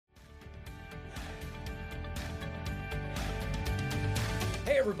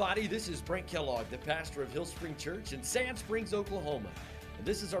Hey everybody, this is Brent Kellogg, the pastor of Hill Spring Church in Sand Springs, Oklahoma. And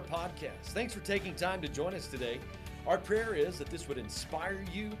this is our podcast. Thanks for taking time to join us today. Our prayer is that this would inspire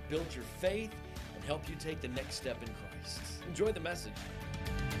you, build your faith, and help you take the next step in Christ. Enjoy the message.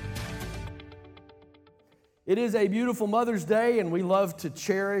 It is a beautiful Mother's Day, and we love to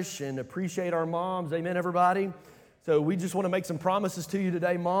cherish and appreciate our moms. Amen, everybody? So we just want to make some promises to you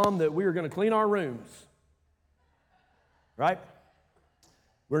today, Mom, that we are going to clean our rooms. Right?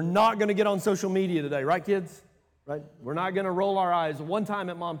 We're not going to get on social media today, right, kids? Right? We're not going to roll our eyes one time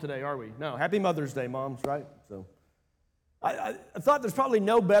at Mom today, are we? No. Happy Mother's Day, moms, right? So I thought there's probably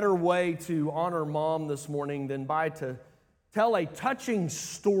no better way to honor Mom this morning than by to tell a touching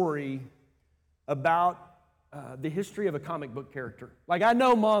story about the history of a comic book character. Like, I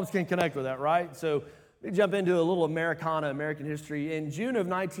know moms can connect with that, right? So let me jump into a little American history. In June of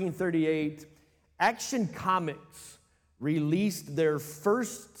 1938, Action Comics released their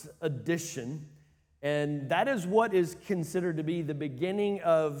first edition, and that is what is considered to be the beginning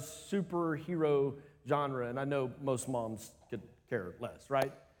of superhero genre, and I know most moms could care less,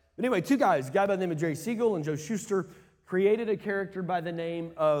 right? But anyway, two guys, a guy by the name of Jerry Siegel and Joe Shuster, created a character by the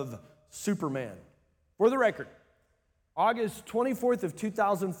name of Superman. For the record, August 24th of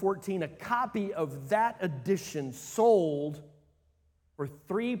 2014, a copy of that edition sold for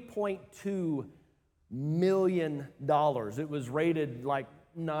 $3.2 million. It was rated like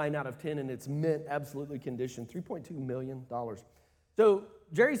 9 out of 10 in its mint absolutely condition, $3.2 million. So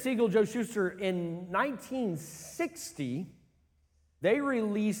Jerry Siegel, Joe Shuster, in 1960, they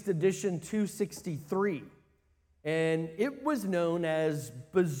released edition 263, and it was known as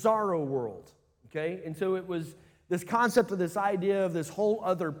Bizarro World, okay? And so it was this concept of this idea of this whole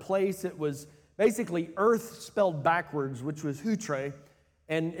other place. It was basically Earth spelled backwards, which was Hutre.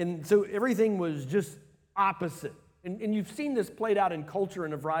 And so everything was just opposite. And you've seen this played out in culture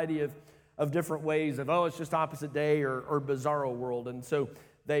in a variety of different ways of, it's just opposite day or Bizarro World. And so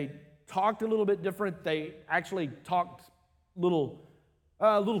they talked a little bit different. They actually talked a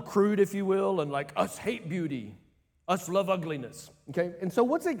little crude, if you will, and like, us hate beauty, us love ugliness, okay? And so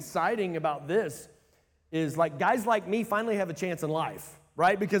what's exciting about this is like guys like me finally have a chance in life,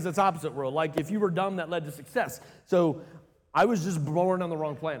 right? Because it's opposite world. Like if you were dumb, that led to success. So I was just born on the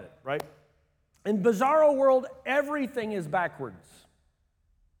wrong planet, right? In Bizarro World, everything is backwards.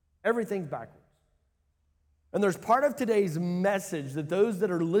 Everything's backwards. And there's part of today's message that those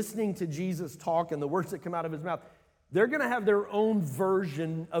that are listening to Jesus talk and the words that come out of his mouth, they're going to have their own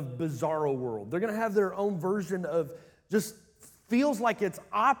version of Bizarro World. They're going to have their own version of just feels like it's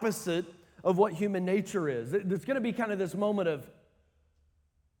opposite of what human nature is. It's going to be kind of this moment of,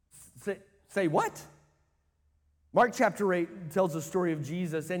 say what? Mark chapter 8 tells the story of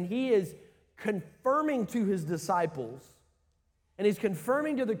Jesus, and he is confirming to his disciples, and he's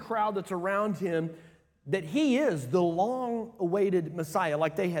confirming to the crowd that's around him that he is the long-awaited Messiah.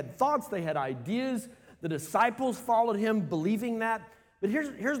 Like they had thoughts, they had ideas. The disciples followed him, believing that. But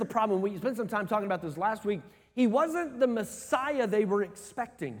here's the problem. We spent some time talking about this last week. He wasn't the Messiah they were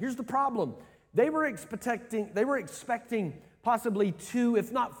expecting. Here's the problem. They were expecting possibly 2,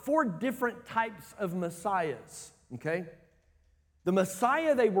 if not 4 different types of Messiahs. Okay? The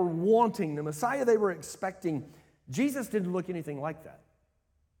Messiah they were wanting, the Messiah they were expecting, Jesus didn't look anything like that.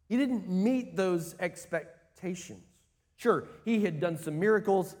 He didn't meet those expectations. Sure, he had done some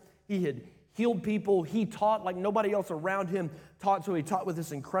miracles. He had healed people. He taught like nobody else around him taught, so he taught with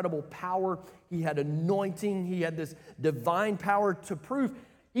this incredible power. He had anointing. He had this divine power to prove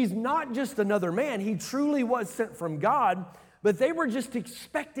he's not just another man. He truly was sent from God, but they were just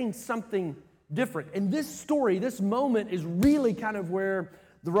expecting something different. And this story, this moment is really kind of where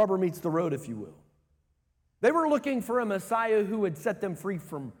the rubber meets the road, if you will. They were looking for a Messiah who would set them free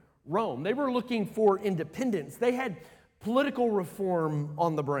from Rome. They were looking for independence. They had political reform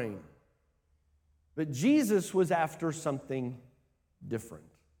on the brain. But Jesus was after something different.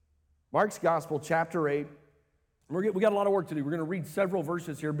 Mark's Gospel, chapter 8. We got a lot of work to do. We're going to read several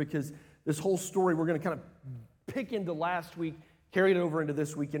verses here because this whole story we're going to kind of pick into last week, carry it over into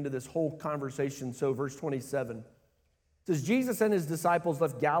this week, into this whole conversation. So verse 27 it says, Jesus and his disciples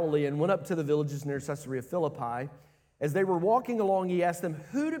left Galilee and went up to the villages near Caesarea Philippi. As they were walking along, he asked them,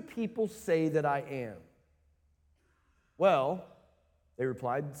 "Who do people say that I am?" "Well," they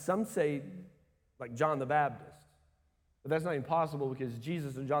replied, "some say like John the Baptist." But that's not impossible because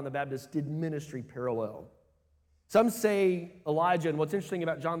Jesus and John the Baptist did ministry parallel. "Some say Elijah," and what's interesting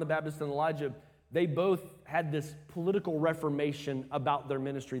about John the Baptist and Elijah, they both had this political reformation about their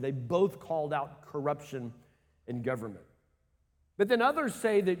ministry. They both called out corruption in government. But then others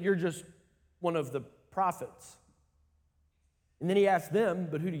say that you're just one of the prophets. And then he asked them,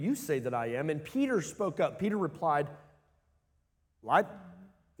 but who do you say that I am? And Peter spoke up. Peter replied, well, I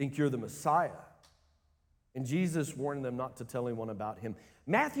think you're the Messiah. And Jesus warned them not to tell anyone about him.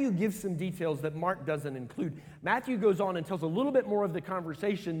 Matthew gives some details that Mark doesn't include. Matthew goes on and tells a little bit more of the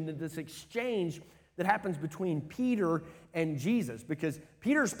conversation, this exchange that happens between Peter and Jesus, because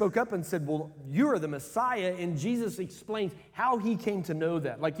Peter spoke up and said, well, you are the Messiah, and Jesus explains how he came to know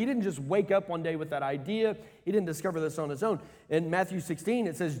that. Like, he didn't just wake up one day with that idea. He didn't discover this on his own. In Matthew 16,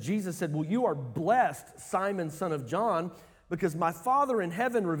 it says, Jesus said, well, you are blessed, Simon, son of John, because my Father in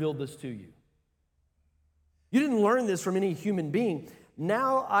heaven revealed this to you. You didn't learn this from any human being.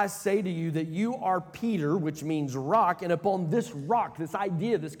 Now I say to you that you are Peter, which means rock, and upon this rock, this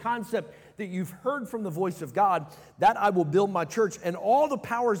idea, this concept that you've heard from the voice of God, that I will build my church, and all the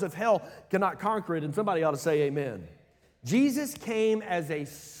powers of hell cannot conquer it. And somebody ought to say amen. Jesus came as a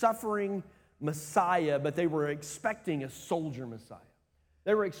suffering Messiah, but they were expecting a soldier Messiah.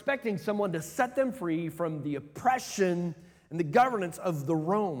 They were expecting someone to set them free from the oppression and the governance of the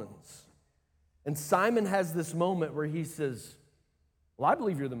Romans. And Simon has this moment where he says, well, I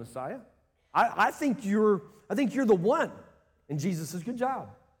believe you're the Messiah. I think you're the one. And Jesus says, good job.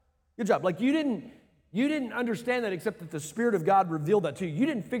 Good job. Like, you didn't understand that except that the Spirit of God revealed that to you. You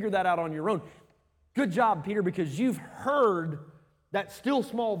didn't figure that out on your own. Good job, Peter, because you've heard that still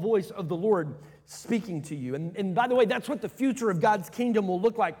small voice of the Lord speaking to you. And by the way, that's what the future of God's kingdom will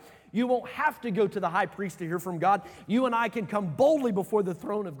look like. You won't have to go to the high priest to hear from God. You and I can come boldly before the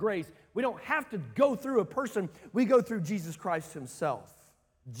throne of grace. We don't have to go through a person. We go through Jesus Christ himself.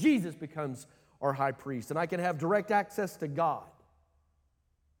 Jesus becomes our high priest, and I can have direct access to God.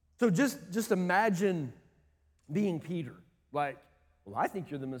 So just imagine being Peter. Like, well, I think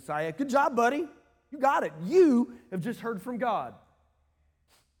you're the Messiah. Good job, buddy. You got it. You have just heard from God.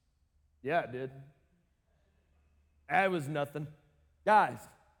 Yeah, it did. That was nothing. Guys,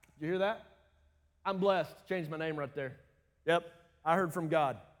 did you hear that? I'm blessed. Changed my name right there. Yep, I heard from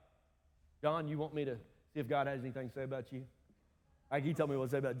God. John, you want me to see if God has anything to say about you? Like, he told me what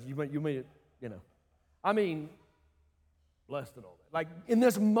to say about you. You made it, I mean, blessed and all that. Like, in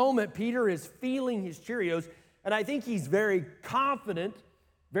this moment, Peter is feeling his Cheerios, and I think he's very confident,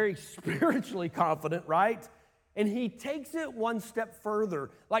 very spiritually confident, right? And he takes it one step further.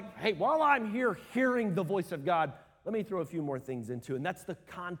 Like, hey, while I'm here hearing the voice of God, let me throw a few more things into it. And that's the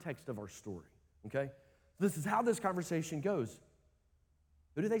context of our story, okay? This is how this conversation goes.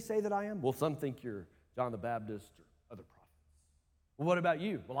 Who do they say that I am? Well, some think you're John the Baptist or other prophets. Well, what about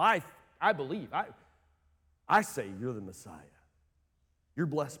you? Well, I believe. I say you're the Messiah. You're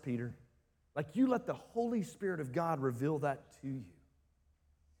blessed, Peter. Like, you let the Holy Spirit of God reveal that to you.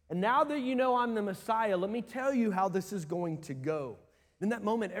 And now that you know I'm the Messiah, let me tell you how this is going to go. In that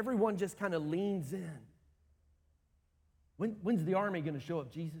moment, everyone just kind of leans in. When's the army going to show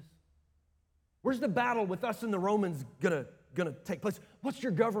up, Jesus? Where's the battle with us and the Romans going to take place? What's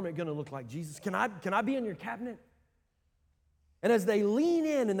your government going to look like, Jesus? Can I be in your cabinet? And as they lean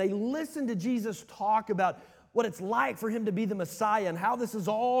in and they listen to Jesus talk about what it's like for him to be the Messiah and how this is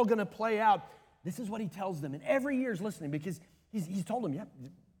all going to play out, this is what he tells them. And every year is listening because he's told them, yeah,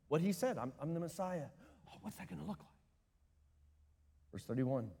 what he said, I'm the Messiah. Oh, what's that going to look like? Verse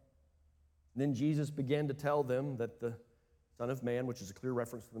 31. Then Jesus began to tell them that the Son of Man, which is a clear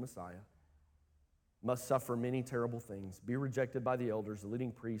reference to the Messiah, must suffer many terrible things, be rejected by the elders, the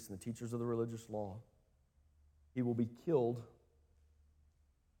leading priests, and the teachers of the religious law. He will be killed.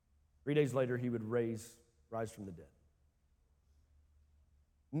 3 days later, he would rise from the dead.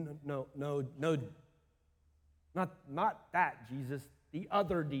 No, not that, Jesus. The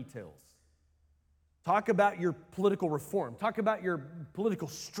other details. Talk about your political reform. Talk about your political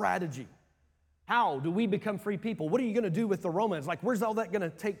strategy. How do we become free people? What are you going to do with the Romans? Like, where's all that going to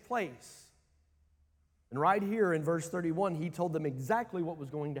take place? And right here in verse 31, he told them exactly what was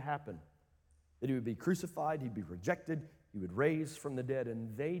going to happen. That he would be crucified, he'd be rejected, he would rise from the dead,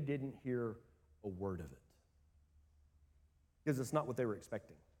 and they didn't hear a word of it. Because it's not what they were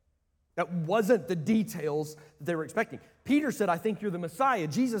expecting. That wasn't the details that they were expecting. Peter said, I think you're the Messiah.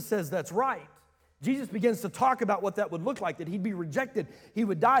 Jesus says that's right. Jesus begins to talk about what that would look like, that he'd be rejected, he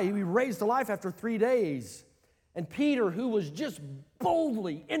would die, he'd be raised to life after 3 days. And Peter, who was just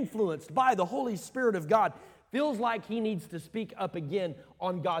boldly influenced by the Holy Spirit of God, feels like he needs to speak up again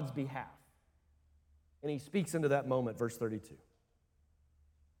on God's behalf. And he speaks into that moment, verse 32.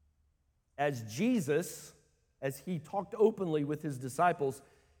 As he talked openly with his disciples,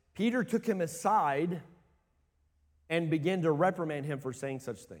 Peter took him aside and began to reprimand him for saying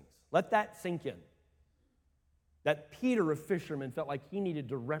such things. Let that sink in. That Peter, a fisherman, felt like he needed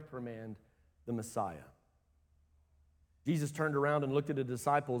to reprimand the Messiah. Jesus turned around and looked at the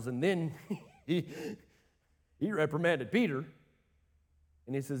disciples, and then he reprimanded Peter.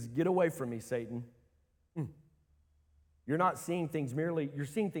 And he says, "Get away from me, Satan. You're not seeing things you're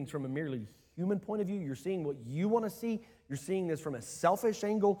seeing things from a merely human point of view. You're seeing what you want to see. You're seeing this from a selfish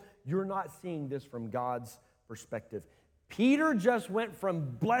angle. You're not seeing this from God's perspective." Peter just went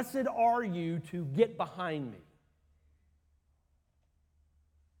from "blessed are you" to "get behind me."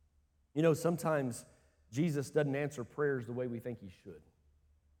 You know, sometimes Jesus doesn't answer prayers the way we think he should.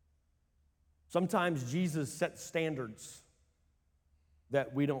 Sometimes Jesus sets standards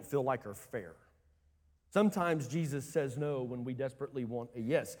that we don't feel like are fair. Sometimes Jesus says no when we desperately want a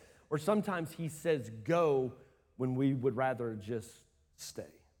yes. Or sometimes he says go when we would rather just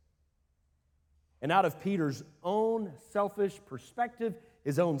stay. And out of Peter's own selfish perspective,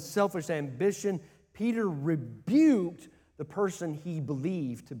 his own selfish ambition, Peter rebuked the person he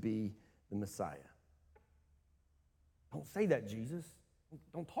believed to be the Messiah. Don't say that, Jesus.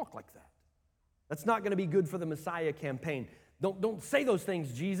 Don't talk like that. That's not going to be good for the Messiah campaign. Don't say those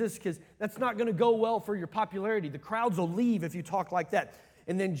things, Jesus, because that's not going to go well for your popularity. The crowds will leave if you talk like that.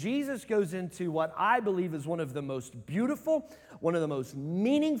 And then Jesus goes into what I believe is one of the most beautiful, one of the most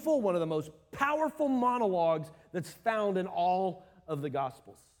meaningful, one of the most powerful monologues that's found in all of the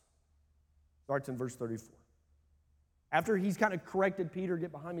Gospels. Starts in verse 34. After he's kind of corrected Peter,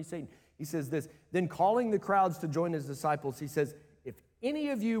 "Get behind me, Satan," he says this, "Then calling the crowds to join his disciples, he says, 'If any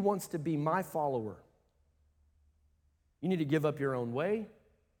of you wants to be my follower, you need to give up your own way,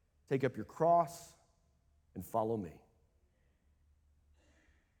 take up your cross, and follow me.'"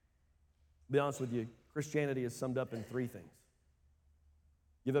 To be honest with you, Christianity is summed up in three things.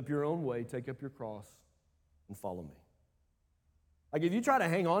 Give up your own way, take up your cross, and follow me. Like if you try to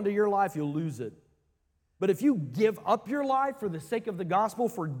hang on to your life, you'll lose it. But if you give up your life for the sake of the gospel,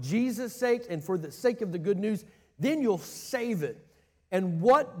 for Jesus' sake, and for the sake of the good news, then you'll save it. And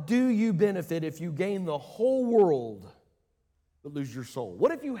what do you benefit if you gain the whole world but lose your soul?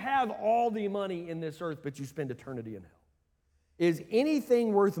 What if you have all the money in this earth but you spend eternity in hell? Is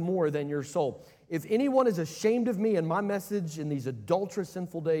anything worth more than your soul? If anyone is ashamed of me and my message in these adulterous,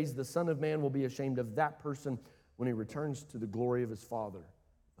 sinful days, the Son of Man will be ashamed of that person when he returns to the glory of his Father,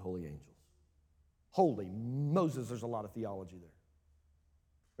 the holy angels. Holy Moses, there's a lot of theology there.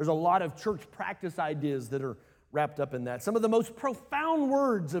 There's a lot of church practice ideas that are wrapped up in that. Some of the most profound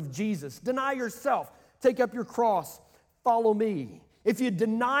words of Jesus: deny yourself, take up your cross, follow me. If you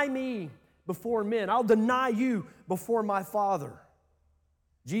deny me before men, I'll deny you before my Father.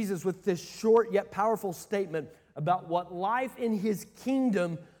 Jesus, with this short yet powerful statement about what life in his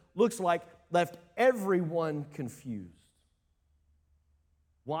kingdom looks like, left everyone confused.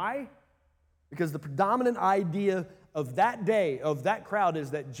 Why? Because the predominant idea of that day, of that crowd,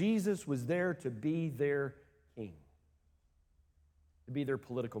 is that Jesus was there to be their king, to be their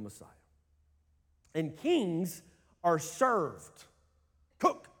political Messiah. And kings are served.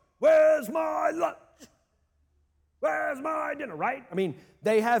 Cook, where's my lunch? Where's my dinner, right? I mean,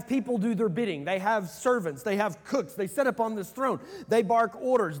 they have people do their bidding. They have servants. They have cooks. They sit up on this throne. They bark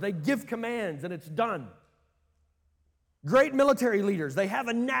orders. They give commands, and it's done. Great military leaders, they have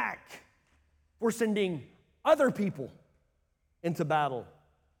a knack for sending other people into battle.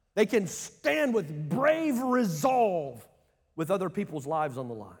 They can stand with brave resolve with other people's lives on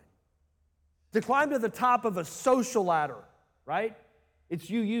the line. To climb to the top of a social ladder, right? It's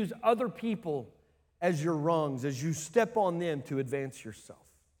you use other people as your rungs, as you step on them to advance yourself.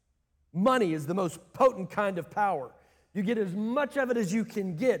 Money is the most potent kind of power. You get as much of it as you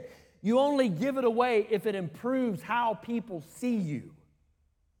can get. You only give it away if it improves how people see you.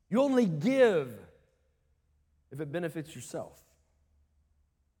 You only give if it benefits yourself.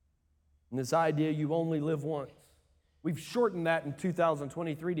 And this idea, you only live once. We've shortened that in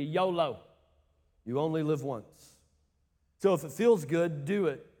 2023 to YOLO. You only live once. So if it feels good, do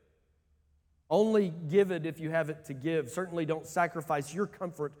it. Only give it if you have it to give. Certainly don't sacrifice your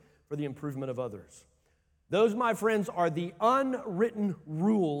comfort for the improvement of others. Those, my friends, are the unwritten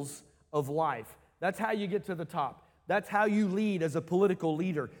rules of life. That's how you get to the top. That's how you lead as a political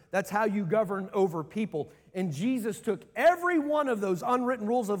leader. That's how you govern over people. And Jesus took every one of those unwritten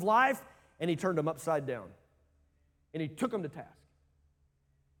rules of life and he turned them upside down. And he took them to task.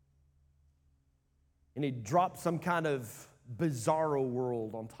 And he dropped some kind of bizarro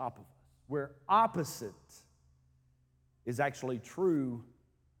world on top of us, where opposite is actually true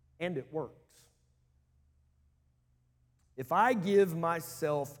and it works. If I give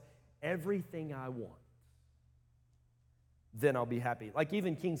myself everything I want, then I'll be happy. Like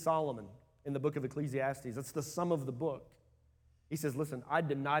even King Solomon in the book of Ecclesiastes, that's the sum of the book. He says, listen, I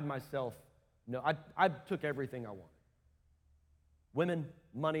denied myself. No, I took everything I wanted. women,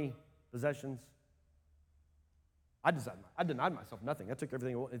 money, possessions. I denied myself nothing. I took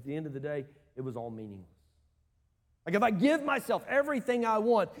everything. At the end of the day, it was all meaningless. Like if I give myself everything I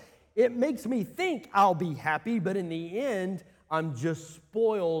want, it makes me think I'll be happy, but in the end, I'm just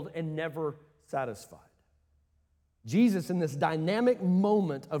spoiled and never satisfied. Jesus, in this dynamic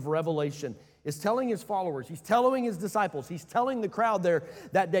moment of revelation, is telling his followers, he's telling his disciples, he's telling the crowd there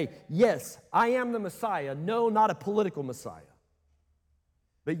that day, yes, I am the Messiah. No, not a political Messiah.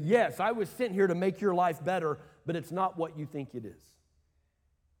 But yes, I was sent here to make your life better, but it's not what you think it is.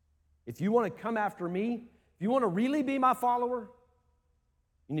 If you want to come after me, if you want to really be my follower,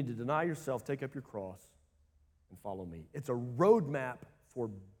 you need to deny yourself, take up your cross, and follow me. It's a roadmap for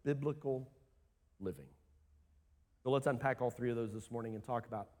biblical living. So let's unpack all three of those this morning and talk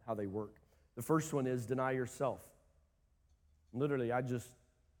about how they work. The first one is deny yourself. Literally, I just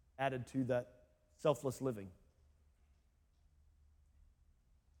added to that selfless living.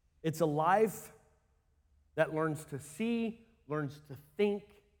 It's a life that learns to see, learns to think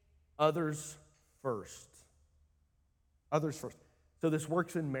others first. Others first. So this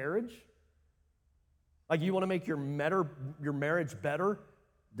works in marriage. Like you want to make your marriage better,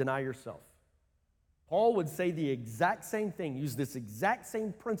 deny yourself. Paul would say the exact same thing, use this exact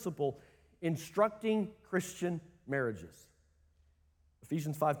same principle instructing Christian marriages.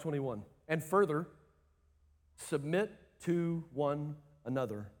 Ephesians 5:21. And further, submit to one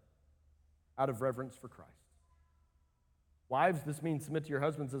another out of reverence for Christ. Wives, this means submit to your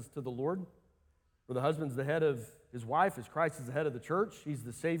husbands as to the Lord. For the husband's the head of his wife, as Christ is the head of the church. He's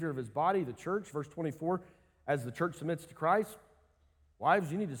the Savior of his body, the church. Verse 24, as the church submits to Christ.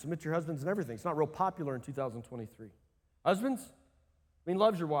 Wives, you need to submit to your husbands and everything. It's not real popular in 2023. Husbands,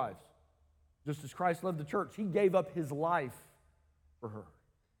 loves your wives, just as Christ loved the church. He gave up his life for her.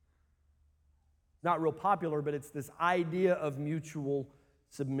 Not real popular, but it's this idea of mutual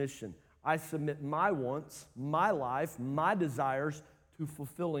submission. I submit my wants, my life, my desires to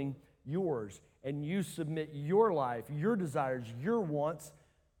fulfilling yours. And you submit your life, your desires, your wants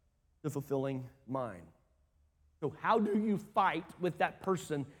to fulfilling mine. So how do you fight with that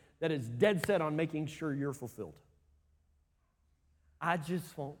person that is dead set on making sure you're fulfilled? I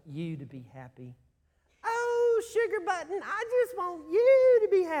just want you to be happy. Oh, sugar button, I just want you to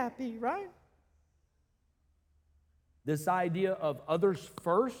be happy, right? This idea of others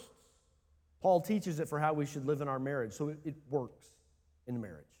first, Paul teaches it for how we should live in our marriage. So it works in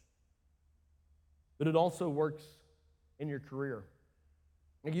marriage. But it also works in your career.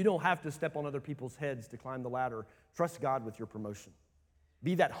 You don't have to step on other people's heads to climb the ladder. Trust God with your promotion.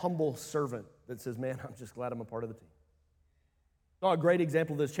 Be that humble servant that says, man, I'm just glad I'm a part of the team. Oh, a great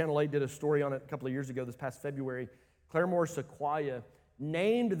example of this. Channel 8 did a story on it a couple of years ago, this past February. Claremore Sequoia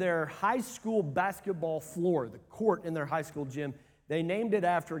named their high school basketball floor, the court in their high school gym, they named it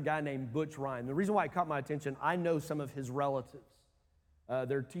after a guy named Butch Ryan. The reason why it caught my attention, I know some of his relatives.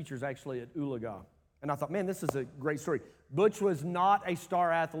 They're teachers actually at Oologah. And I thought, man, this is a great story. Butch was not a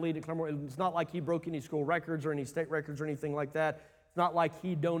star athlete at Claremore. It's not like he broke any school records or any state records or anything like that. It's not like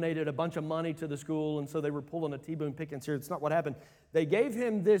he donated a bunch of money to the school and so they were pulling a T-Boone Pickens here. It's not what happened. They gave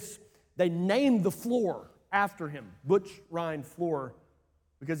him this, they named the floor after him, Butch Ryan Floor,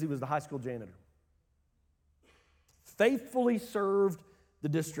 because he was the high school janitor. Faithfully served the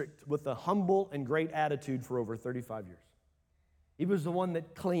district with a humble and great attitude for over 35 years. He was the one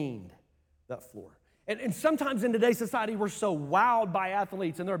that cleaned that floor. And sometimes in today's society, we're so wowed by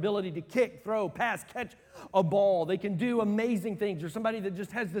athletes and their ability to kick, throw, pass, catch a ball. They can do amazing things. Or somebody that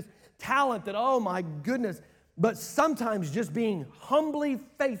just has this talent that, oh my goodness. But sometimes just being humbly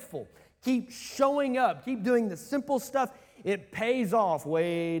faithful, keep showing up, keep doing the simple stuff, it pays off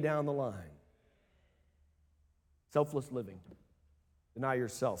way down the line. Selfless living. Deny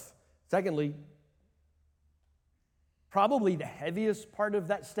yourself. Secondly, probably the heaviest part of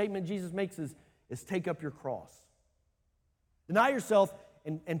that statement Jesus makes is take up your cross. Deny yourself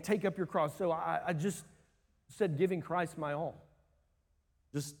and take up your cross. So I just said giving Christ my all.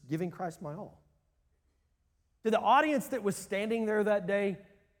 Just giving Christ my all. To the audience that was standing there that day,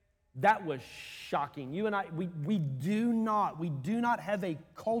 that was shocking. You and I, we do not have a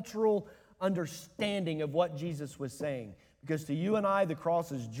cultural understanding of what Jesus was saying. Because to you and I, the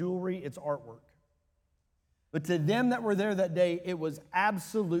cross is jewelry, it's artwork. But to them that were there that day, it was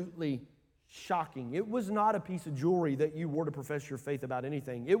absolutely shocking. It was not a piece of jewelry that you wore to profess your faith about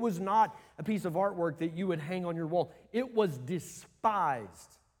anything. It was not a piece of artwork that you would hang on your wall. It was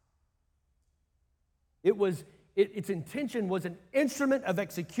despised. Its intention was an instrument of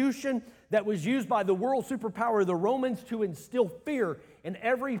execution that was used by the world superpower, the Romans, to instill fear in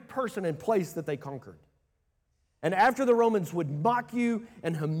every person and place that they conquered. And after the Romans would mock you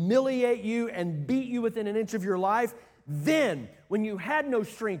and humiliate you and beat you within an inch of your life, then, when you had no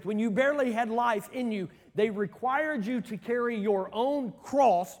strength, when you barely had life in you, they required you to carry your own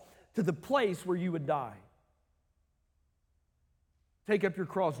cross to the place where you would die. Take up your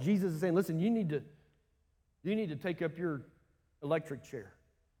cross. Jesus is saying, listen, you need to take up your electric chair.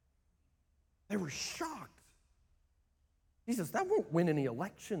 They were shocked. Jesus, that won't win any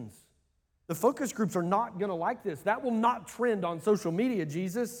elections. The focus groups are not going to like this. That will not trend on social media,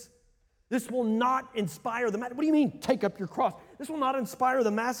 Jesus. This will not inspire the masses. What do you mean, take up your cross? This will not inspire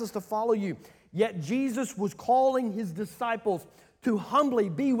the masses to follow you. Yet Jesus was calling his disciples to humbly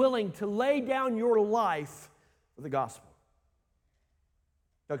be willing to lay down your life for the gospel.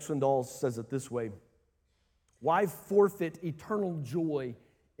 Chuck Swindoll says it this way: why forfeit eternal joy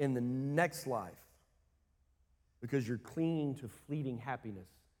in the next life? Because you're clinging to fleeting happiness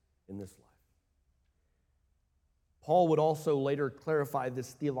in this life. Paul would also later clarify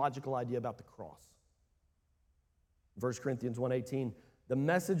this theological idea about the cross. 1 Corinthians 1:18, the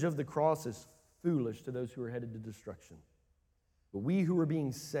message of the cross is foolish to those who are headed to destruction. But we who are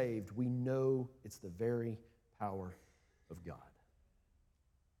being saved, we know it's the very power of God.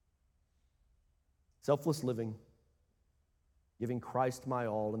 Selfless living, giving Christ my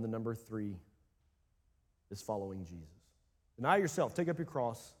all, and the number 3 is following Jesus. Deny yourself, take up your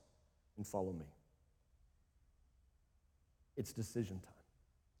cross, and follow me. It's decision time.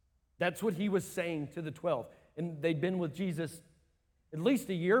 That's what he was saying to the 12. And they'd been with Jesus at least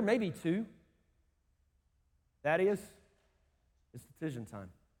a year, maybe 2. Thaddeus, it's decision time.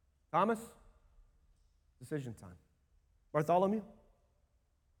 Thomas, decision time. Bartholomew,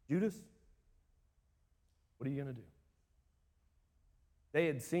 Judas, what are you going to do? They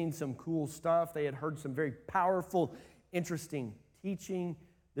had seen some cool stuff. They had heard some very powerful, interesting teaching.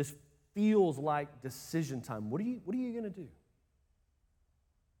 This feels like decision time. What are you going to do?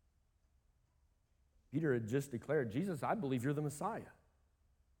 Peter had just declared, Jesus, I believe you're the Messiah.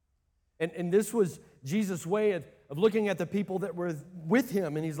 And this was Jesus' way of looking at the people that were with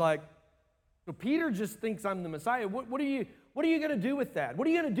him. And he's like, so Peter just thinks I'm the Messiah. What are you going to do with that? What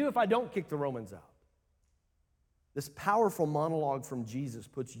are you going to do if I don't kick the Romans out? This powerful monologue from Jesus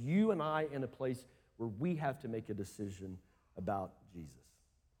puts you and I in a place where we have to make a decision about Jesus.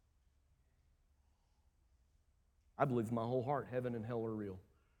 I believe with my whole heart heaven and hell are real.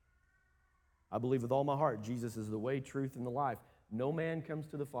 I believe with all my heart Jesus is the way, truth, and the life. No man comes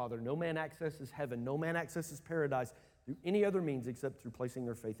to the Father. No man accesses heaven. No man accesses paradise through any other means except through placing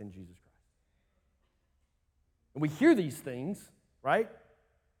their faith in Jesus Christ. And we hear these things, right?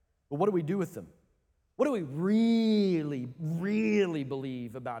 But what do we do with them? What do we really, really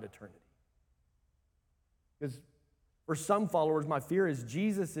believe about eternity? Because for some followers, my fear is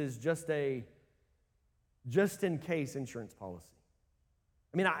Jesus is just a just-in-case insurance policy.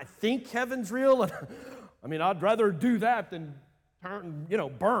 I mean, I think heaven's real, and I mean, I'd rather do that than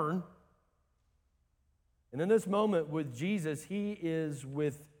burn. And in this moment with Jesus, he is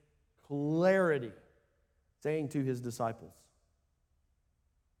with clarity saying to his disciples,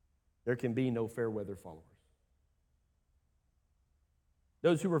 there can be no fair weather followers.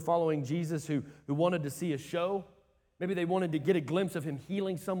 Those who were following Jesus, who wanted to see a show, maybe they wanted to get a glimpse of him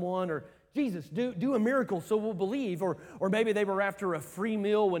healing someone, or Jesus, do a miracle so we'll believe, or maybe they were after a free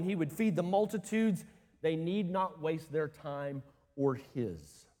meal when he would feed the multitudes. They need not waste their time or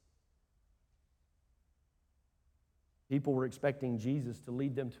his. People were expecting Jesus to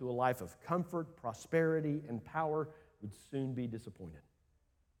lead them to a life of comfort, prosperity, and power, would soon be disappointed.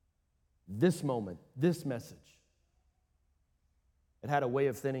 This moment, this message, it had a way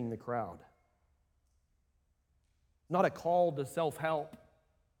of thinning the crowd. Not a call to self-help.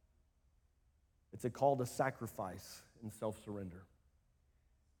 It's a call to sacrifice and self-surrender.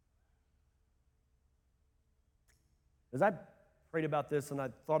 As I prayed about this and I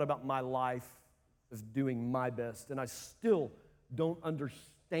thought about my life of doing my best, and I still don't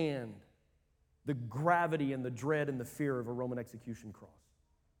understand the gravity and the dread and the fear of a Roman execution cross.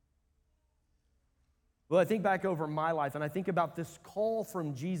 Well, I think back over my life and I think about this call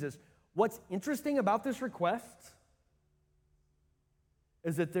from Jesus. What's interesting about this request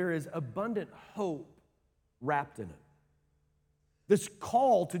is that there is abundant hope wrapped in it. This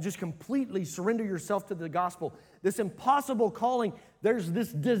call to just completely surrender yourself to the gospel, this impossible calling, there's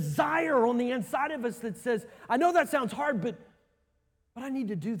this desire on the inside of us that says, I know that sounds hard, but I need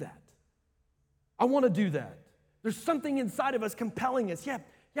to do that. I want to do that. There's something inside of us compelling us. Yeah,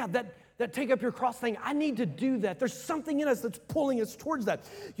 that take up your cross thing, I need to do that. There's something in us that's pulling us towards that.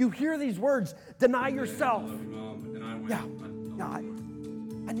 You hear these words, deny yourself.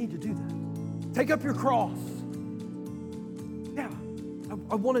 I need to do that. Take up your cross.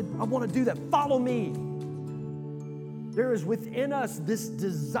 I want to do that. Follow me. There is within us this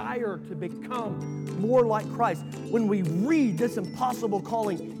desire to become more like Christ. When we read this impossible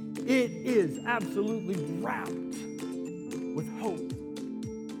calling, it is absolutely wrapped with hope,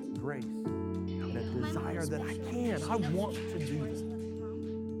 and grace, and a desire that I want to do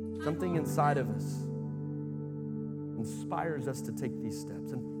that. Something inside of us inspires us to take these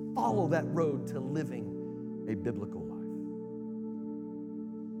steps and follow that road to living a biblical life.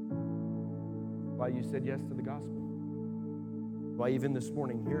 Why you said yes to the gospel. Why even this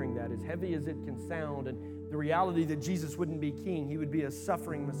morning hearing that, as heavy as it can sound, and the reality that Jesus wouldn't be king, he would be a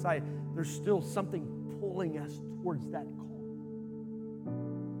suffering Messiah, there's still something pulling us towards that call.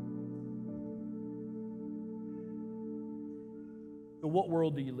 So what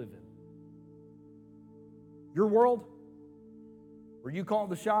world do you live in? Your world? Where you call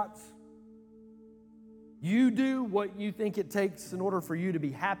the shots? You do what you think it takes in order for you to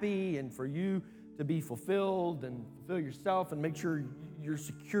be happy and for you to be fulfilled and fulfill yourself and make sure you're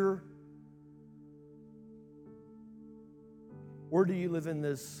secure? Or do you live in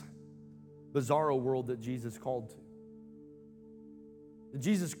this bizarro world that Jesus called to? That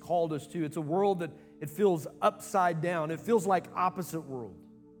Jesus called us to. It's a world that it feels upside down. It feels like opposite world.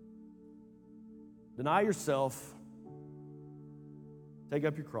 Deny yourself, take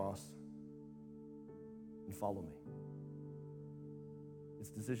up your cross, and follow me. It's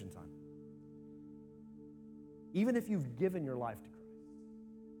decision time. Even if you've given your life to Christ,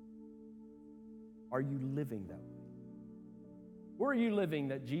 are you living that way? Or are you living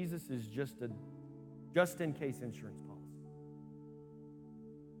that Jesus is just a just-in-case insurance policy?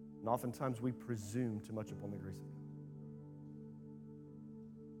 And oftentimes we presume too much upon the grace of God.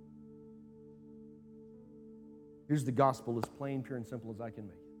 Here's the gospel as plain, pure, and simple as I can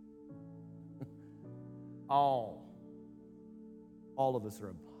make it. All of us are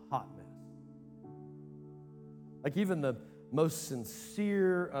a hot mess. Like even the most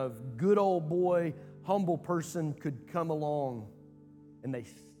sincere of good old boy, humble person could come along and they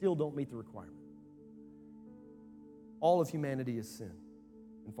still don't meet the requirement. All of humanity is sin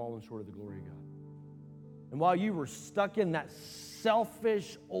and fallen short of the glory of God. And while you were stuck in that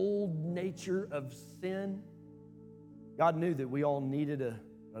selfish old nature of sin, God knew that we all needed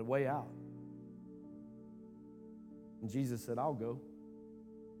a way out. And Jesus said, I'll go.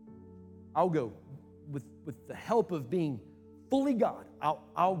 I'll go. With the help of being fully God,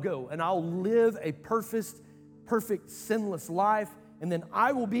 I'll go and I'll live a perfect, sinless life, and then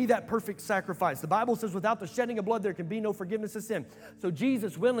I will be that perfect sacrifice. The Bible says without the shedding of blood, there can be no forgiveness of sin. So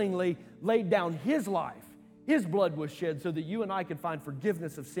Jesus willingly laid down his life. His blood was shed so that you and I could find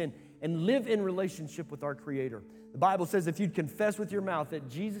forgiveness of sin and live in relationship with our Creator. The Bible says if you'd confess with your mouth that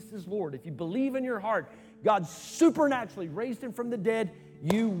Jesus is Lord, if you believe in your heart, God supernaturally raised him from the dead,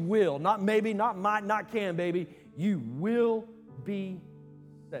 you will, not maybe, not might, not can, baby, you will be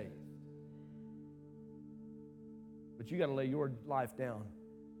saved. But you got to lay your life down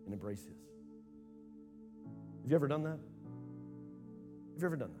and embrace his. Have you ever done that? Have you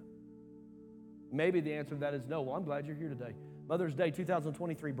ever done that? Maybe the answer to that is no. Well, I'm glad you're here today. Mother's Day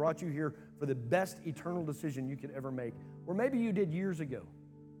 2023 brought you here for the best eternal decision you could ever make. Or maybe you did years ago,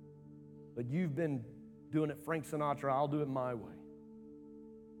 but you've been doing it Frank Sinatra, I'll do it my way.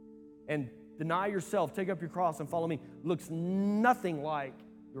 And deny yourself, take up your cross and follow me looks nothing like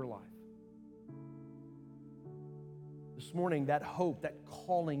your life. This morning, that hope, that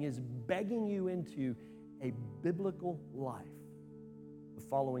calling is begging you into a biblical life of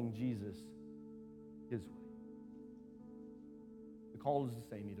following Jesus his way. The call is the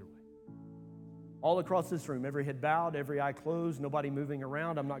same either way. All across this room, every head bowed, every eye closed, nobody moving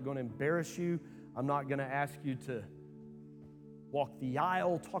around. I'm not going to embarrass you. I'm not going to ask you to walk the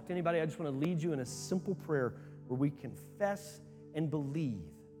aisle, talk to anybody. I just want to lead you in a simple prayer where we confess and believe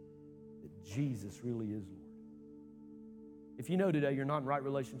that Jesus really is Lord. If you know today you're not in right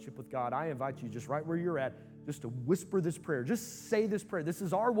relationship with God, I invite you just right where you're at, just to whisper this prayer. Just say this prayer. This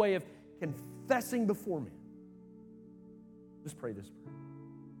is our way of confessing before me. Just pray this prayer.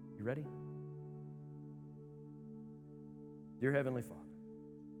 You ready? Dear Heavenly Father,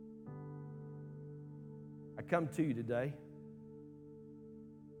 I come to you today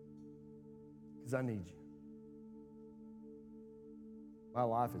because I need you. My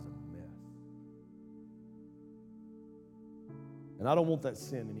life is a mess. And I don't want that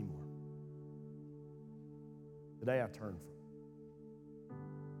sin anymore. Today I turn from it.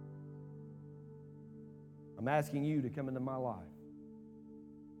 I'm asking you to come into my life.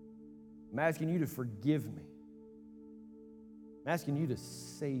 I'm asking you to forgive me. I'm asking you to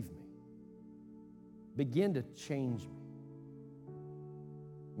save me. Begin to change me.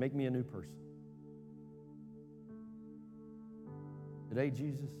 Make me a new person. Today,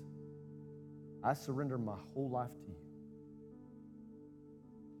 Jesus, I surrender my whole life to you.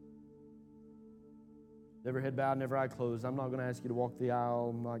 Never head bowed, never eye closed. I'm not going to ask you to walk the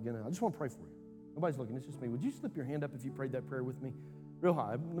aisle. I just want to pray for you. Nobody's looking. It's just me. Would you slip your hand up if you prayed that prayer with me? Real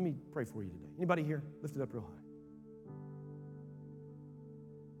high. Let me pray for you today. Anybody here? Lift it up real high.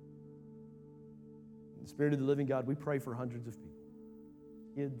 In the Spirit of the living God, we pray for hundreds of people.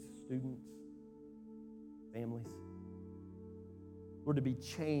 Kids, students, families. Lord, to be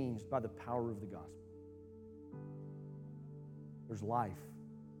changed by the power of the gospel. There's life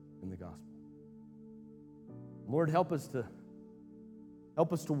in the gospel. Lord, help us to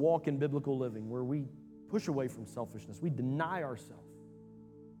walk in biblical living where we push away from selfishness. We deny ourselves.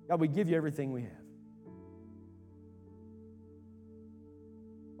 God, we give you everything we have.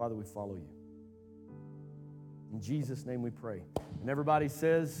 Father, we follow you. In Jesus' name we pray. And everybody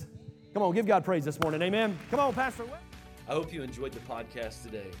says, come on, give God praise this morning. Amen. Come on, Pastor. I hope you enjoyed the podcast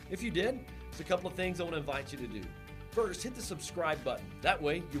today. If you did, there's a couple of things I want to invite you to do. First, hit the subscribe button. That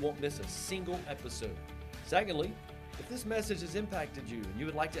way, you won't miss a single episode. Secondly, if this message has impacted you and you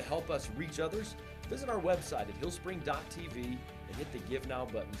would like to help us reach others, visit our website at hillspring.tv and hit the Give Now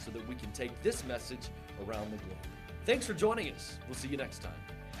button so that we can take this message around the globe. Thanks for joining us. We'll see you next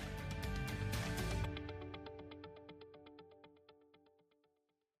time.